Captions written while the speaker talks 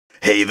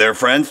Hey there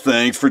friends,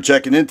 thanks for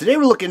checking in. Today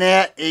we're looking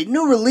at a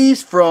new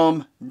release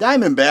from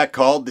Diamondback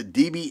called the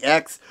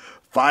DBX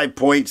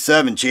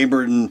 5.7,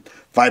 chambered in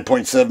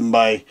 5.7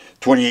 by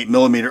 28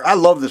 millimeter. I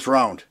love this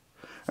round.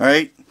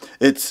 Alright,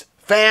 it's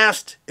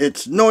fast,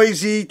 it's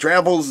noisy,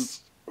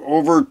 travels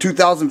over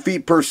 2,000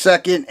 feet per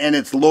second, and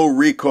it's low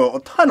recoil.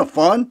 A ton of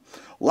fun,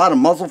 a lot of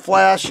muzzle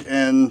flash,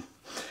 and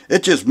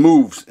it just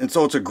moves. And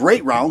so it's a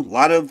great round. A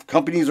lot of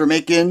companies are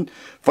making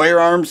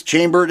firearms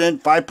chambered in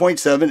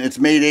 5.7. It's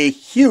made a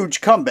huge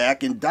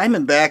comeback, and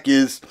Diamondback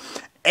is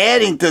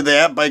adding to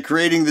that by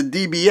creating the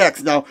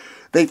DBX. Now,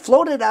 they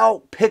floated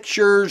out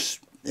pictures,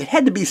 it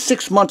had to be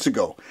 6 months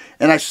ago,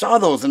 and I saw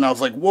those and I was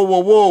like, whoa, whoa,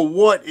 whoa,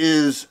 what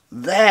is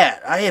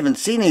that? I haven't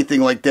seen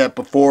anything like that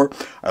before.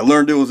 I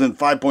learned it was in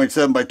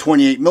 5.7 by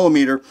 28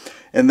 millimeter,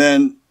 and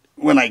then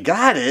when I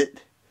got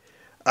it,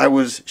 I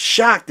was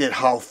shocked at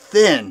how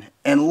thin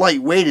and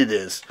lightweight it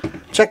is.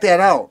 Check that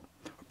out.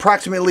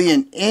 Approximately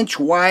an inch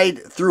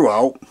wide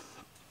throughout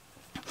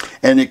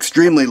and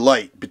extremely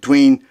light,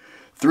 between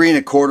 3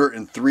 1/4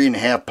 and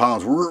 3.5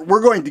 pounds.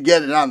 We're going to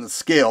get it on the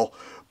scale,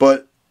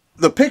 but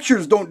the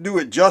pictures don't do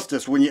it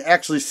justice when you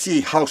actually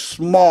see how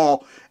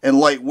small and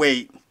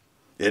lightweight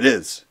it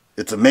is.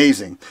 It's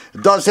amazing.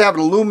 It does have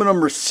an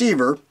aluminum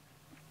receiver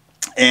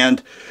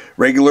and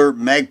regular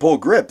Magpul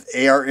grip,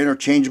 AR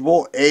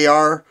interchangeable,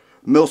 AR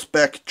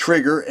mil-spec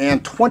trigger,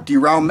 and 20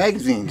 round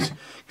magazines.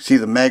 You see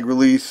the mag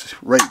release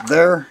right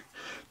there.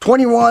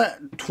 20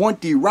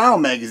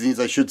 round magazines,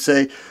 I should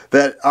say,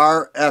 that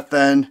are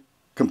FN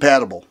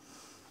compatible.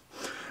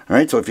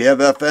 Alright, so if you have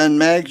FN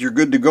mags, you're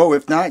good to go.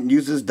 If not,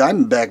 use this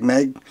Diamondback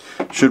mag.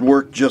 Should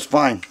work just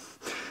fine.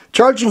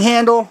 Charging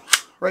handle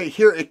right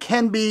here. It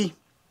can be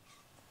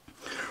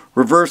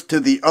reversed to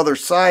the other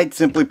side.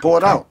 Simply pull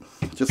it out.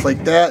 Just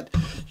like that.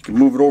 You can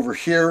move it over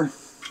here.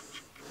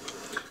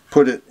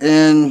 Put it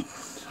in.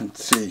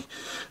 Let's see.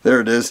 There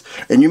it is.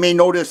 And you may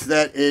notice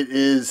that it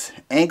is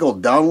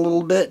angled down a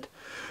little bit.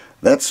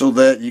 That's so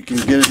that you can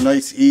get a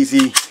nice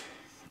easy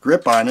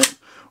grip on it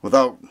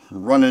without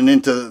running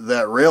into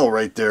that rail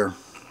right there.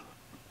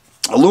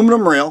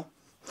 Aluminum rail.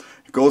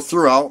 It goes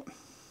throughout.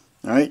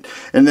 Alright.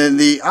 And then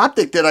the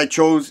optic that I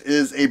chose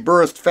is a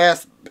Burst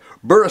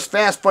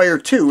Fire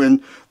 2.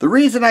 And the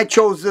reason I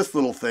chose this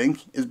little thing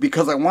is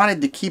because I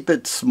wanted to keep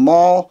it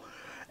small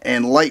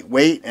and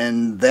lightweight,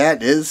 and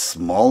that is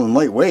small and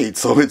lightweight,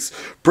 so it's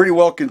pretty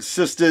well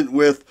consistent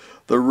with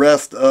the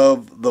rest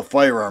of the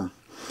firearm.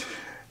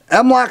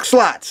 M-LOK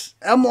slots.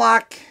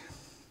 M-LOK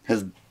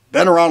has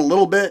been around a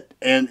little bit,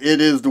 and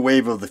it is the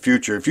wave of the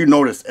future. If you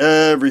notice,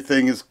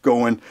 everything is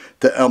going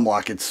to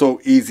M-LOK. It's so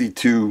easy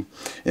to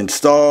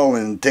install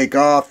and take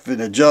off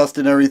and adjust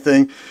and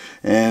everything,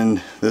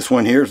 and this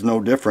one here is no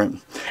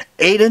different.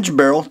 8-inch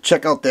barrel.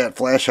 Check out that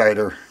flash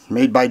hider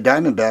made by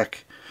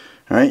Diamondback.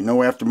 Alright, no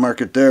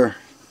aftermarket there.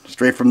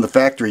 Straight from the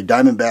factory,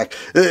 Diamondback.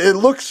 It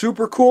looks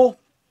super cool.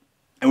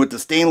 And with the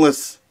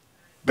stainless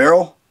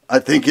barrel, I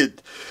think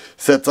it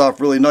sets off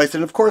really nice.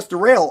 And of course, the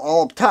rail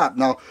all up top.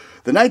 Now,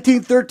 the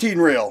 1913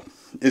 rail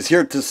is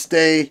here to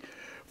stay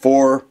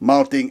for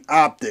mounting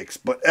optics,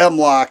 but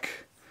M-LOK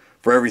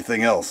for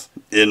everything else,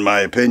 in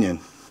my opinion.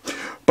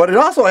 But it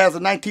also has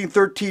a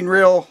 1913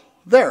 rail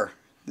there,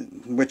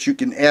 which you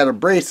can add a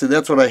brace, and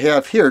that's what I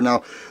have here.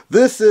 Now,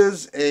 this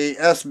is a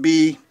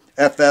SB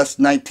FS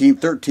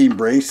 1913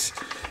 brace,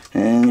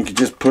 and you can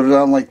just put it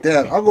on like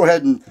that. I'll go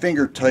ahead and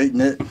finger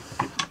tighten it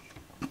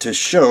to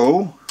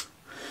show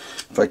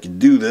if I can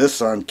do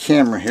this on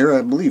camera here.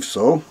 I believe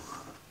so.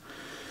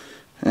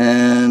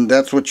 And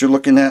that's what you're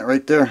looking at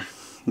right there.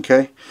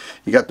 Okay,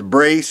 you got the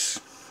brace,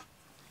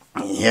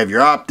 you have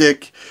your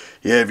optic,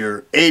 you have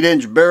your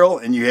 8-inch barrel,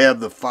 and you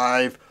have the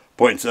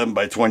 5.7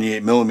 by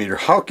 28 millimeter.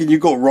 How can you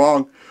go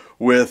wrong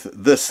with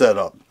this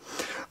setup?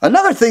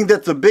 Another thing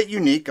that's a bit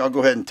unique, I'll go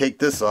ahead and take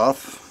this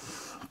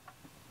off.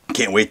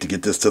 Can't wait to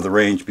get this to the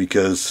range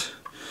because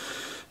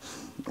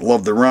I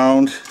love the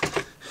round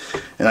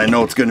and I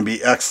know it's going to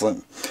be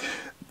excellent.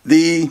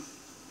 The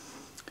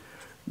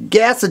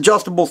gas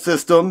adjustable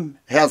system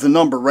has a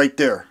number right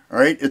there.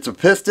 Alright, it's a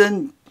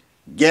piston,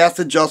 gas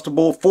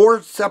adjustable,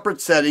 4 separate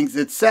settings.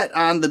 It's set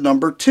on the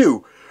number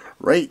 2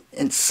 right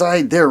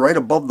inside there, right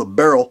above the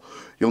barrel.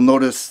 You'll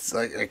notice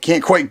I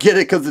can't quite get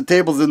it because the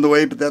table's in the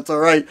way, but that's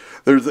alright.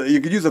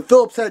 You could use a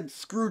Phillips head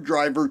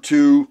screwdriver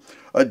to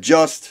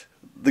adjust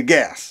the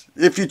gas,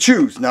 if you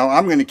choose. Now,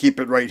 I'm going to keep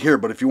it right here,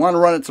 but if you want to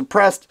run it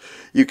suppressed,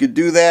 you could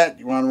do that.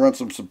 You want to run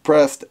some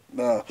suppressed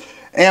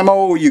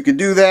ammo, you could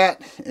do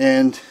that,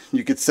 and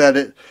you could set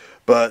it,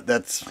 but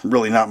that's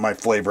really not my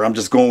flavor. I'm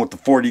just going with the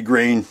 40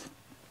 grain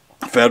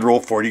Federal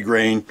 40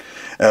 grain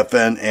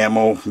FN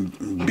ammo,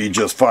 be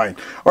just fine.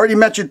 Already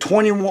mentioned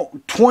 20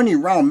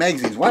 round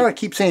magazines. Why do I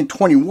keep saying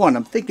 21?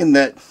 I'm thinking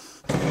that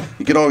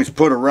you could always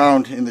put a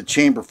round in the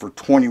chamber for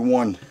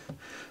 21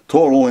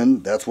 total,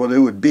 and that's what it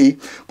would be.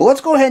 But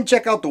let's go ahead and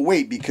check out the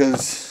weight,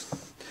 because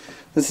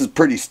this is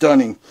pretty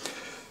stunning.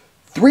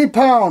 3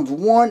 pounds,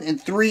 1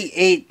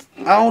 3/8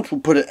 ounce. We'll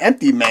put an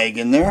empty mag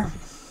in there.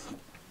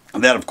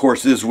 And that, of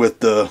course, is with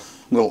the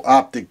little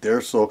optic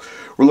there. So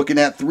we're looking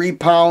at 3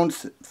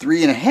 pounds,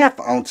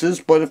 3.5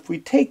 ounces. But if we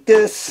take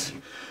this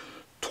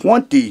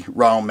 20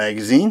 round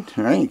magazine,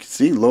 all right, you can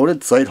see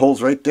loaded, sight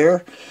holes right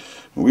there.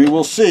 We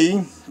will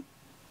see.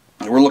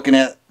 We're looking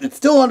at, it's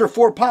still under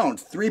 4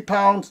 pounds, 3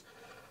 pounds,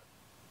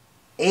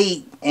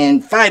 8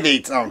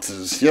 5/8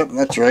 ounces. Yep,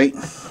 that's right.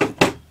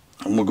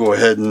 And we'll go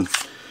ahead and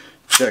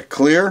check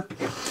clear.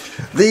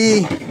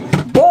 The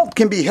bolt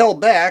can be held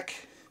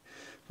back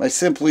by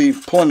simply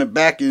pulling it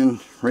back and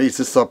raise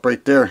this up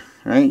right there.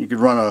 Right? You could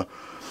run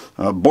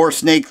a bore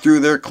snake through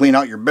there, clean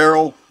out your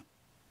barrel,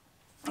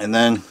 and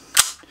then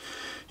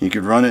you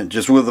could run it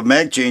just with a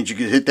mag change. You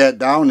could hit that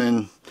down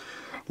and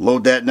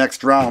load that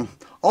next round.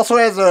 Also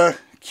has a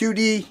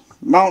QD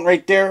mount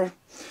right there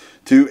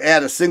to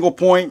add a single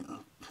point.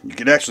 You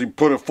could actually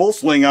put a full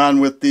sling on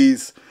with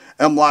these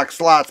M-LOK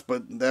slots,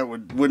 but that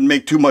wouldn't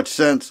make too much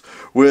sense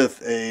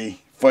with a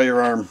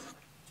firearm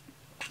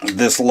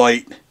this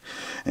light.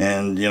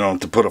 And, you know,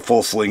 to put a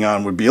full sling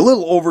on would be a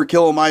little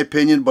overkill in my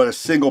opinion, but a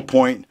single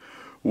point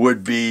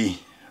would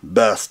be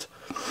best.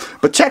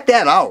 But check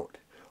that out.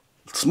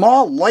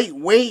 Small,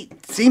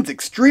 lightweight, seems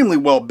extremely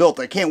well built.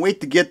 I can't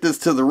wait to get this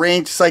to the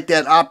range, sight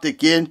that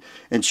optic in,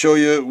 and show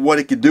you what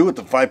it could do with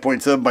the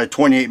 5.7 by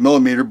 28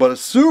 millimeter. But a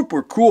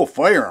super cool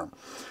firearm.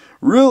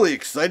 Really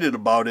excited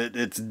about it.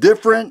 It's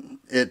different,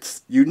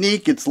 it's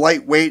unique, it's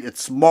lightweight,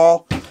 it's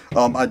small.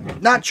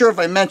 I'm not sure if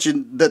I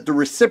mentioned that the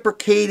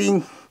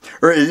reciprocating,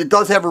 or it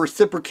does have a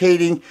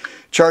reciprocating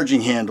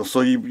charging handle.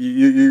 So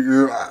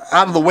you're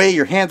out of the way,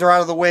 your hands are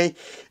out of the way,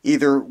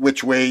 either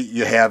which way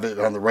you have it,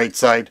 on the right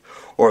side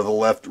or the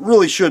left.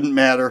 Really shouldn't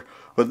matter.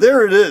 But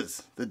there it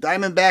is, the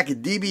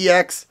Diamondback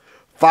DBX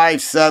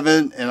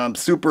 5.7, and I'm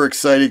super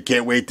excited.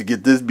 Can't wait to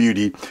get this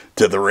beauty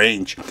to the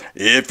range.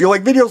 If you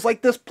like videos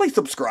like this, please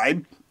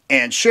subscribe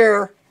and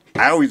share.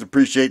 I always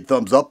appreciate the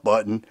thumbs up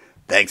button.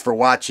 Thanks for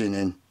watching,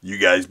 and you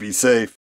guys be safe.